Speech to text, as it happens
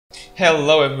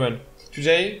Hello everyone!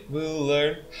 Today we'll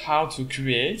learn how to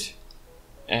create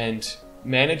and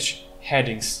manage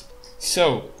headings.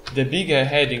 So the bigger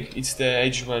heading is the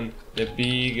H1, the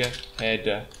bigger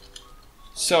header.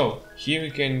 So here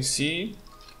you can see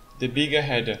the bigger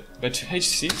header, but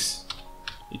H6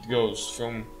 it goes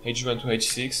from H1 to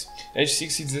H6.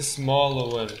 H6 is the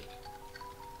smaller one.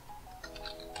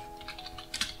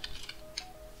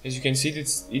 As you can see,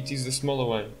 it is the smaller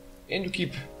one, and you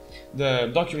keep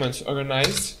the documents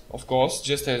organized, of course,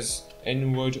 just as any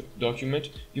Word document.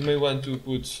 You may want to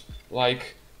put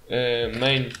like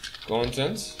main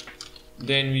content,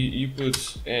 then you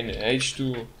put an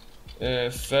H2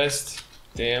 first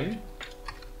theme,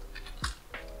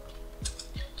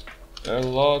 a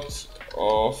lot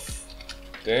of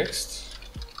text,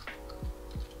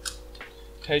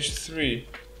 H3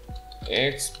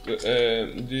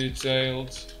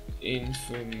 detailed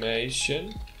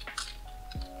information,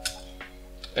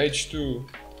 H2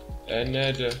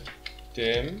 another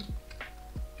theme,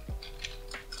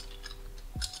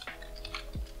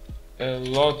 a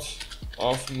lot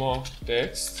of more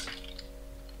text,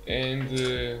 and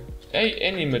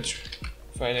an image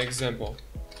for an example.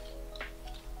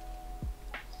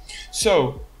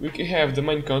 So we can have the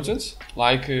main content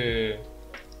like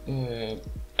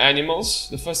animals.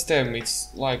 The first theme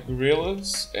it's like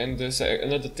gorillas, and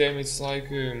another theme it's like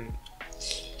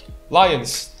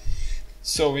lions.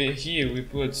 So here we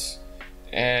put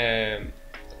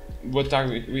what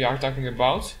we are talking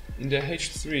about. In the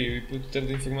H3 we put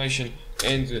detailed information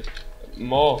and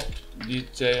more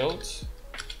detailed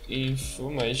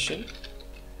information,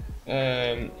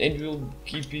 and we'll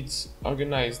keep it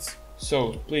organized.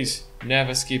 So please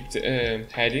never skip the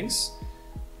headings.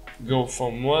 Go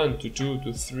from 1 to 2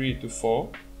 to 3 to 4.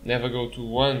 Never go to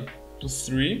 1 to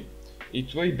 3.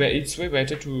 It's way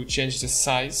better to change the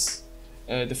size,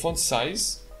 the font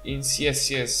size in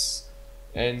CSS,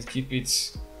 and keep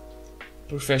it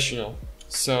professional.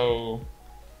 So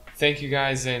thank you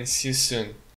guys and see you soon.